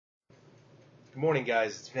Good morning,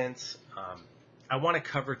 guys. It's Vince. I want to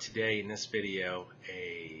cover today in this video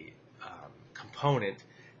a component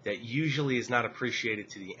that usually is not appreciated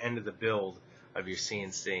to the end of the build of your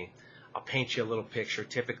CNC. I'll paint you a little picture.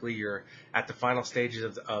 Typically, you're at the final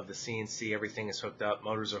stages of the CNC. Everything is hooked up.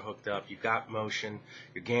 Motors are hooked up. You've got motion.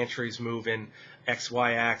 Your gantry's moving.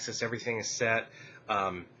 XY axis. Everything is set.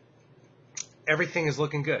 Everything is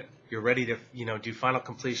looking good. You're ready to, do final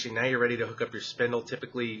completion. Now you're ready to hook up your spindle.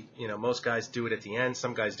 Typically, most guys do it at the end.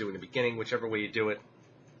 Some guys do it in the beginning, whichever way you do it.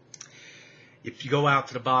 If you go out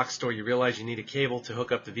to the box store, you realize you need a cable to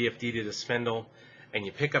hook up the VFD to the spindle, and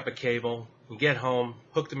you pick up a cable, you get home,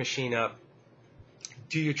 hook the machine up,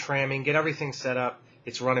 do your tramming, get everything set up.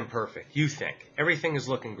 It's running perfect. You think. Everything is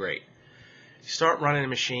looking great. You start running the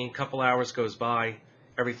machine, a couple hours goes by,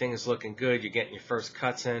 everything is looking good, you're getting your first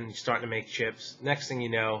cuts in, you're starting to make chips. Next thing you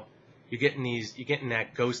know, you're getting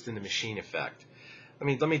that ghost in the machine effect.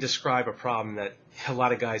 Let me describe a problem that a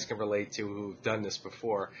lot of guys can relate to who've done this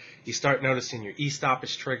before. You start noticing your e-stop is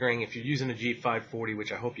triggering. If you're using a G540,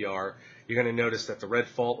 which I hope you are, you're going to notice that the red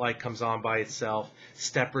fault light comes on by itself.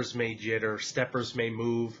 Steppers may jitter. Steppers may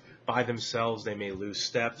move by themselves. They may lose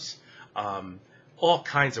steps. All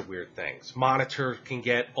kinds of weird things. Monitor can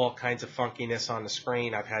get all kinds of funkiness on the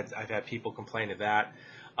screen. I've had people complain of that.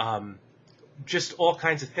 Just all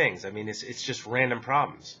kinds of things. It's just random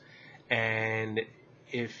problems. And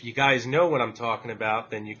if you guys know what I'm talking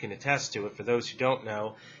about, then you can attest to it. For those who don't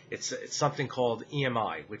know, it's something called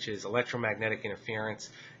EMI, which is electromagnetic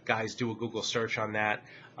interference. Guys, do a Google search on that.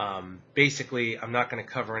 Basically, I'm not going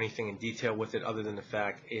to cover anything in detail with it other than the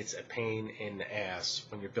fact it's a pain in the ass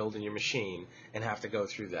when you're building your machine and have to go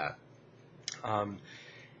through that.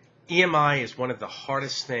 EMI is one of the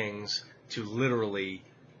hardest things to literally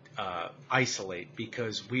isolate,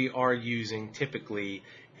 because we are using typically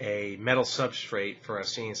a metal substrate for a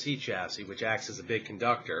CNC chassis, which acts as a big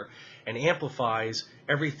conductor and amplifies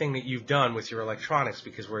everything that you've done with your electronics,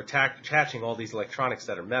 because we're attaching all these electronics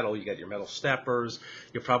that are metal. You got your metal steppers,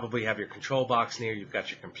 you'll probably have your control box near, you've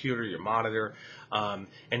got your computer, your monitor, and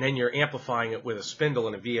then you're amplifying it with a spindle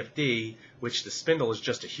and a VFD, which the spindle is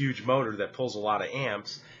just a huge motor that pulls a lot of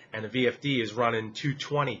amps, and the VFD is running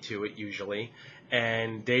 220 to it usually.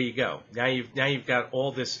 And there you go. Now you've got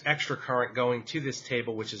all this extra current going to this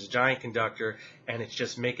table, which is a giant conductor, and it's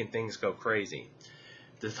just making things go crazy.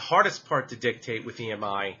 The hardest part to dictate with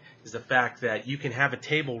EMI is the fact that you can have a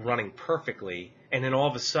table running perfectly, and then all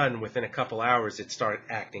of a sudden, within a couple hours, it starts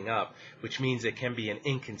acting up, which means it can be an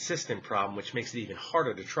inconsistent problem, which makes it even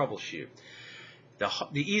harder to troubleshoot.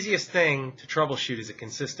 The easiest thing to troubleshoot is a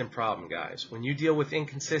consistent problem, guys. When you deal with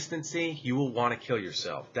inconsistency, you will want to kill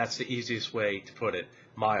yourself. That's the easiest way to put it,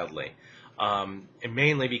 mildly. And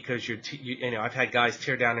mainly because I've had guys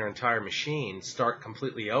tear down their entire machine, start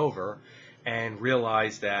completely over, and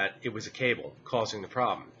realize that it was a cable causing the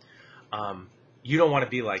problem. You don't want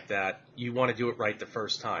to be like that. You want to do it right the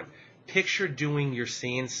first time. Picture doing your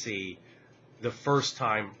CNC the first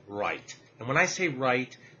time right. And when I say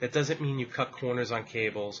right, that doesn't mean you cut corners on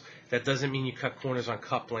cables. That doesn't mean you cut corners on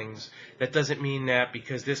couplings. That doesn't mean that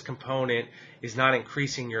because this component is not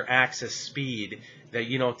increasing your axis speed that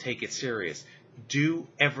you don't take it serious. Do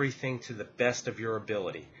everything to the best of your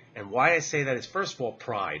ability. And why I say that is, first of all,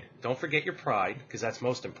 pride. Don't forget your pride, because that's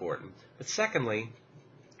most important. But secondly,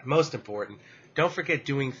 most important, don't forget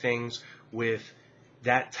doing things with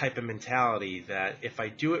that type of mentality that if I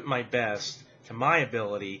do it my best, to my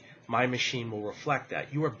ability, my machine will reflect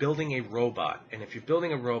that. You are building a robot, and if you're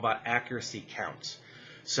building a robot, accuracy counts.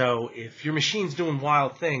 So if your machine's doing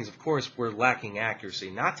wild things, of course we're lacking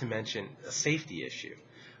accuracy, not to mention a safety issue.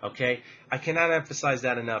 Okay? I cannot emphasize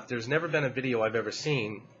that enough. There's never been a video I've ever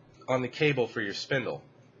seen on the cable for your spindle.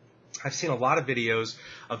 I've seen a lot of videos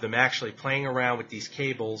of them actually playing around with these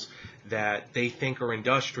cables that they think are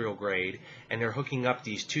industrial grade, and they're hooking up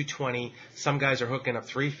these 220. Some guys are hooking up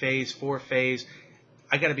 3-phase, 4-phase.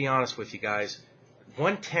 I got to be honest with you guys.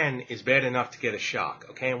 110 is bad enough to get a shock,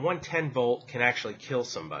 okay? And 110 volt can actually kill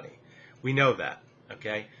somebody. We know that,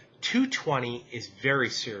 okay? 220 is very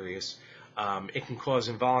serious. It can cause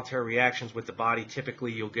involuntary reactions with the body.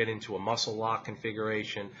 Typically, you'll get into a muscle lock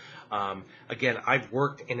configuration. Again, I've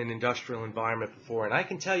worked in an industrial environment before, and I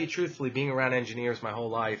can tell you truthfully, being around engineers my whole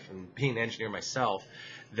life and being an engineer myself,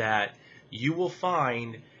 that you will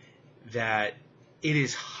find that it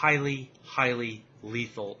is highly, highly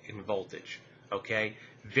lethal in voltage. Okay?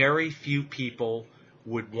 Very few people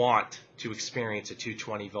would want to experience a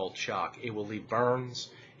 220 volt shock. It will leave burns.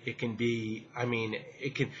 It can be,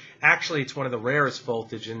 actually it's one of the rarest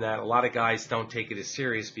voltage in that a lot of guys don't take it as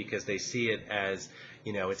serious because they see it as,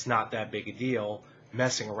 it's not that big a deal,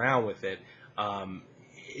 messing around with it.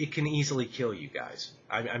 it can easily kill you guys.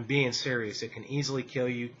 I'm being serious. It can easily kill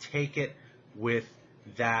you. Take it with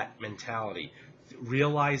that mentality.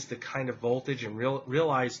 Realize the kind of voltage and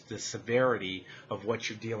realize the severity of what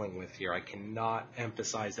you're dealing with here. I cannot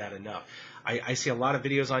emphasize that enough. I see a lot of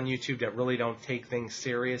videos on YouTube that really don't take things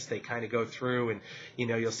serious. They kind of go through and,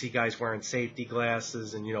 you'll see guys wearing safety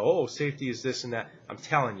glasses and, oh, safety is this and that. I'm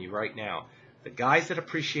telling you right now, the guys that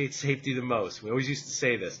appreciate safety the most, we always used to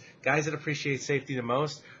say this, guys that appreciate safety the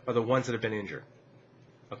most are the ones that have been injured.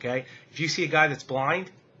 Okay? If you see a guy that's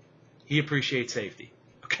blind, he appreciates safety.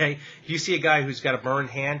 Okay? If you see a guy who's got a burned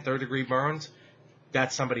hand, third-degree burns,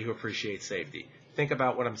 that's somebody who appreciates safety. Think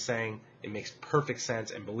about what I'm saying. It makes perfect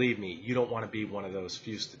sense, and believe me, you don't want to be one of those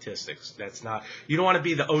few statistics. You don't want to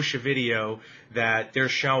be the OSHA video that they're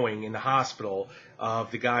showing in the hospital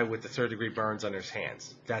of the guy with the third-degree burns on his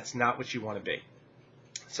hands. That's not what you want to be.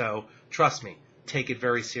 So, trust me, take it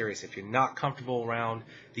very serious. If you're not comfortable around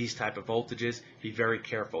these type of voltages, be very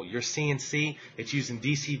careful. Your CNC, it's using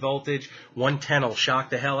DC voltage. 110 will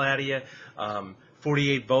shock the hell out of you.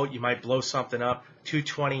 48 volt, you might blow something up.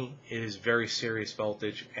 220 is very serious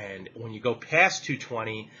voltage, and when you go past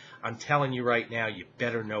 220, I'm telling you right now, you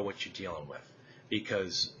better know what you're dealing with,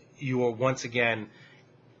 because you are, once again,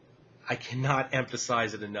 I cannot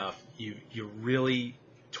emphasize it enough, you're really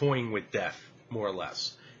toying with death, more or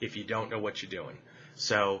less, if you don't know what you're doing.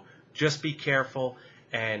 So just be careful,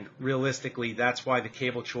 and realistically, that's why the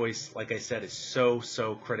cable choice, like I said, is so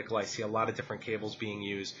critical. I see a lot of different cables being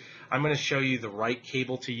used. I'm going to show you the right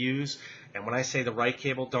cable to use, and when I say the right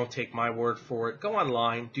cable, don't take my word for it. Go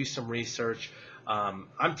online, do some research.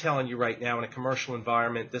 I'm telling you right now, in a commercial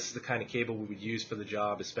environment, this is the kind of cable we would use for the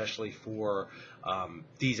job, especially for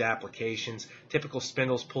these applications. Typical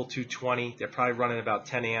spindles pull 220. They're probably running about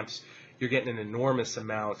 10 amps. You're getting an enormous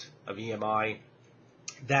amount of EMI.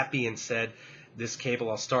 That being said, this cable,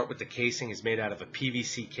 I'll start with the casing, is made out of a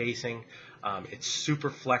PVC casing. It's super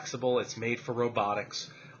flexible. It's made for robotics.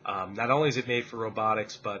 Not only is it made for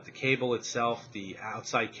robotics, but the cable itself, the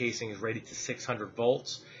outside casing, is rated to 600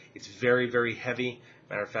 volts. It's very heavy.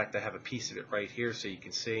 Matter of fact, I have a piece of it right here so you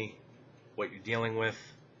can see what you're dealing with.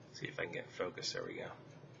 Let's see if I can get in focus. There we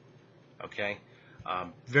go. Okay.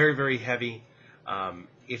 Very heavy.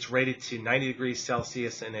 It's rated to 90 degrees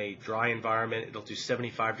Celsius in a dry environment. It'll do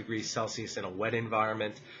 75 degrees Celsius in a wet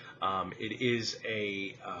environment. It is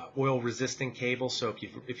a oil-resistant cable, so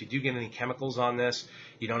if you do get any chemicals on this,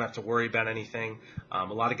 you don't have to worry about anything. A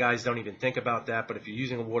lot of guys don't even think about that, but if you're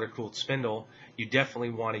using a water-cooled spindle, you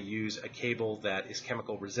definitely want to use a cable that is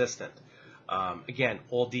chemical-resistant. Again,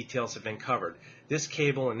 all details have been covered. This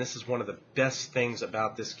cable, and this is one of the best things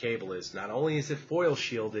about this cable, is not only is it foil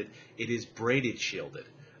shielded, it is braided shielded.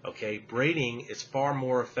 Okay, braiding is far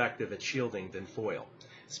more effective at shielding than foil,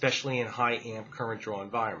 especially in high amp current draw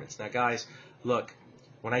environments. Now guys, look,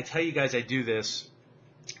 when I tell you guys I do this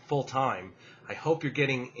full time, I hope you're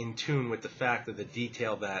getting in tune with the fact of the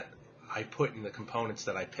detail that I put in the components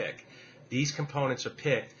that I pick. These components are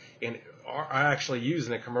picked and are actually used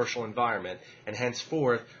in a commercial environment, and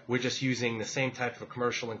henceforth we're just using the same type of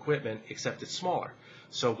commercial equipment except it's smaller.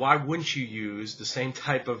 So why wouldn't you use the same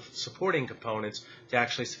type of supporting components to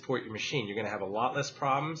actually support your machine? You're going to have a lot less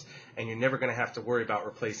problems, and you're never going to have to worry about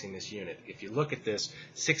replacing this unit. If you look at this,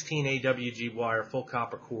 16 AWG wire, full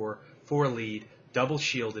copper core, 4 lead, double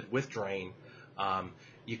shielded with drain.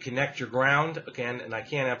 You connect your ground, again, and I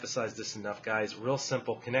can't emphasize this enough, guys, real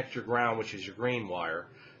simple. Connect your ground, which is your green wire,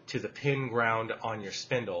 to the pin ground on your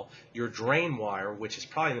spindle. Your drain wire, which is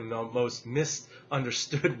probably the most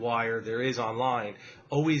misunderstood wire there is online,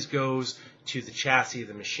 always goes to the chassis of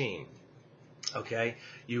the machine. Okay,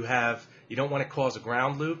 you don't want to cause a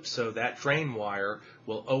ground loop, so that drain wire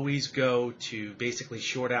will always go to basically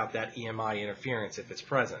short out that EMI interference if it's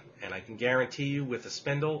present. And I can guarantee you with a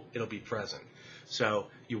spindle, it'll be present. So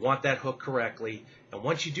you want that hooked correctly, and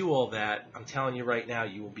once you do all that, I'm telling you right now,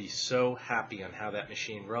 you will be so happy on how that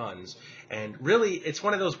machine runs. And really, it's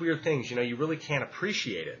one of those weird things, you really can't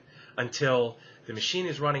appreciate it until the machine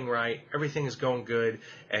is running right, everything is going good,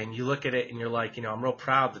 and you look at it and you're like, I'm real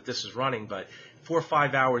proud that this is running, but 4 or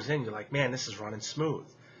 5 hours in, you're like, man, this is running smooth.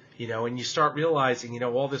 And you start realizing,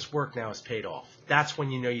 all this work now is paid off. That's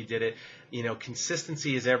when you know you did it.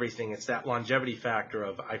 Consistency is everything. It's that longevity factor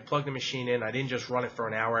of I plugged the machine in, I didn't just run it for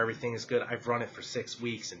an hour, everything is good. I've run it for 6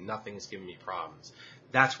 weeks and nothing is giving me problems.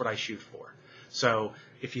 That's what I shoot for. So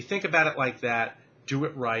if you think about it like that, do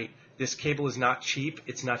it right. This cable is not cheap.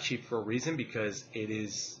 It's not cheap for a reason, because it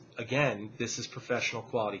is, again, this is professional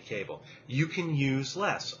quality cable. You can use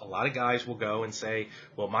less. A lot of guys will go and say,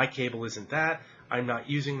 well, my cable isn't that. I'm not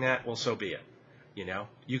using that. Well, so be it. You know,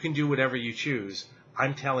 you can do whatever you choose.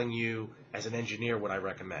 I'm telling you as an engineer what I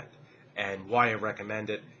recommend and why I recommend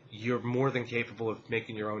it. You're more than capable of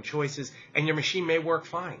making your own choices, and your machine may work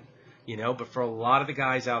fine. You know, but for a lot of the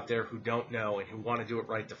guys out there who don't know and who want to do it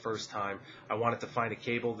right the first time, I wanted to find a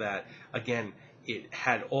cable that, again, it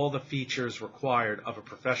had all the features required of a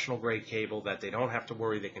professional grade cable that they don't have to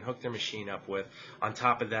worry they can hook their machine up with. On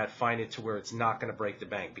top of that, find it to where it's not going to break the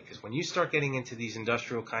bank, because when you start getting into these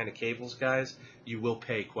industrial kind of cables, guys, you will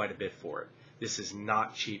pay quite a bit for it. This is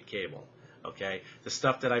not cheap cable, okay? The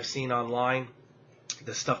stuff that I've seen online,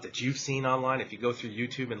 the stuff that you've seen online, if you go through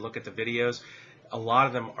YouTube and look at the videos, a lot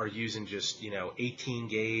of them are using just, 18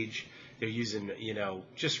 gauge. They're using,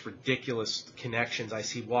 just ridiculous connections. I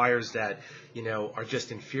see wires that, are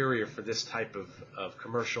just inferior for this type of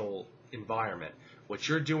commercial environment. What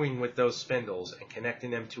you're doing with those spindles and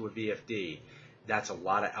connecting them to a VFD, that's a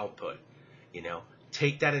lot of output.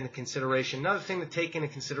 Take that into consideration. Another thing to take into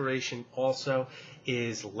consideration also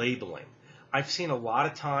is labeling. I've seen a lot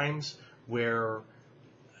of times where,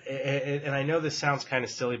 and I know this sounds kind of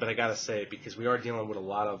silly, but I gotta say it because we are dealing with a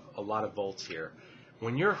lot of volts here.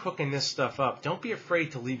 When you're hooking this stuff up, don't be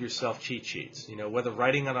afraid to leave yourself cheat sheets. Whether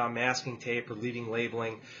writing it on masking tape or leaving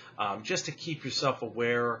labeling, just to keep yourself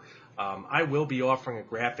aware. I will be offering a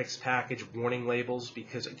graphics package, warning labels,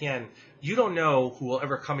 because again, you don't know who will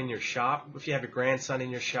ever come in your shop. If you have your grandson in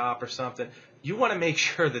your shop or something, you want to make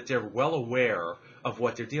sure that they're well aware of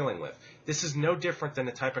what they're dealing with. This is no different than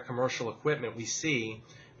the type of commercial equipment we see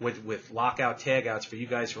with lockout tagouts for you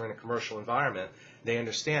guys who are in a commercial environment. They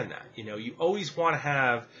understand that. You always want to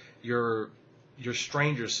have your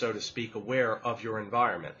strangers, so to speak, aware of your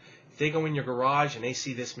environment. If they go in your garage and they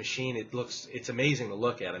see this machine, it's amazing to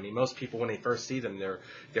look at. I mean, most people when they first see them,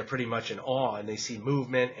 they're pretty much in awe, and they see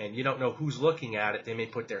movement, and you don't know who's looking at it. They may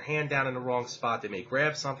put their hand down in the wrong spot. They may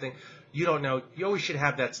grab something. You don't know. You always should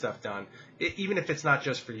have that stuff done, even if it's not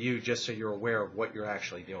just for you, just so you're aware of what you're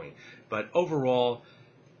actually doing. But overall,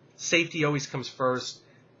 safety always comes first.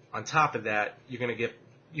 On top of that, you're going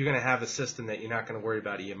to have a system that you're not going to worry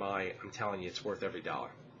about EMI. I'm telling you, it's worth every dollar.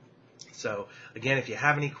 So again, if you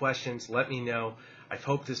have any questions, let me know. I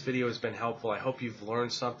hope this video has been helpful. I hope you've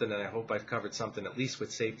learned something, and I hope I've covered something at least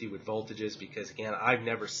with safety with voltages, because again, I've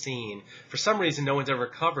never seen, for some reason, no one's ever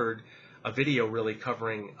covered a video really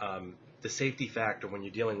covering the safety factor when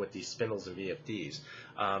you're dealing with these spindles and VFDs.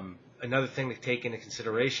 Another thing to take into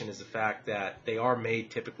consideration is the fact that they are made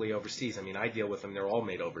typically overseas. I mean, I deal with them, they're all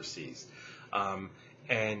made overseas.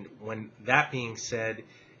 And when that being said,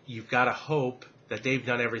 you've got to hope that they've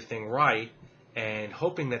done everything right, and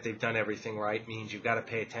hoping that they've done everything right means you've got to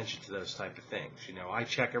pay attention to those type of things. I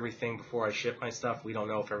check everything before I ship my stuff. We don't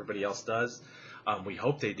know if everybody else does. We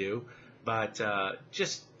hope they do, but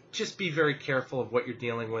just be very careful of what you're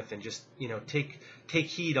dealing with, and just take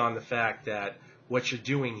heed on the fact that what you're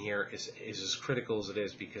doing here is as critical as it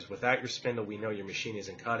is, because without your spindle, we know your machine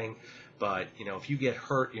isn't cutting. But if you get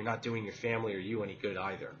hurt, you're not doing your family or you any good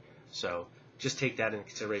either. So just take that into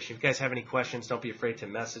consideration. If you guys have any questions, don't be afraid to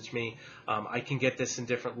message me. I can get this in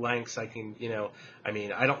different lengths. I can,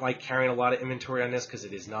 I don't like carrying a lot of inventory on this because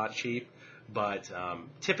it is not cheap. But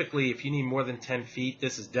typically, if you need more than 10 feet,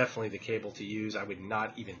 this is definitely the cable to use. I would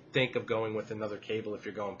not even think of going with another cable if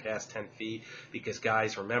you're going past 10 feet. Because,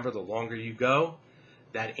 guys, remember, the longer you go,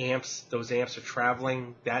 those amps are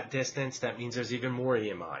traveling that distance. That means there's even more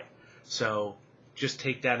EMI. So just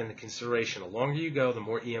take that into consideration. The longer you go, the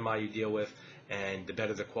more EMI you deal with, and the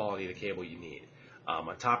better the quality of the cable you need.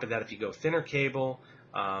 On top of that, if you go thinner cable,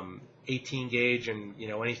 18 gauge and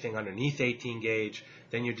anything underneath 18 gauge,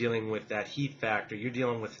 then you're dealing with that heat factor. You're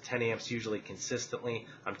dealing with 10 amps usually consistently.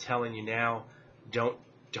 I'm telling you now, don't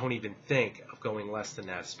even think of going less than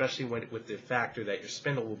that, especially with the factor that your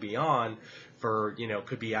spindle will be on for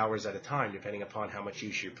could be hours at a time, depending upon how much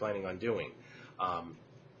use you're planning on doing.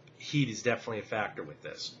 Heat is definitely a factor with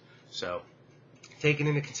this. So take it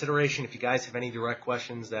into consideration. If you guys have any direct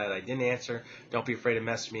questions that I didn't answer, don't be afraid to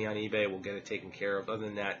message me on eBay. We'll get it taken care of. Other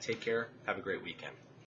than that, take care. Have a great weekend.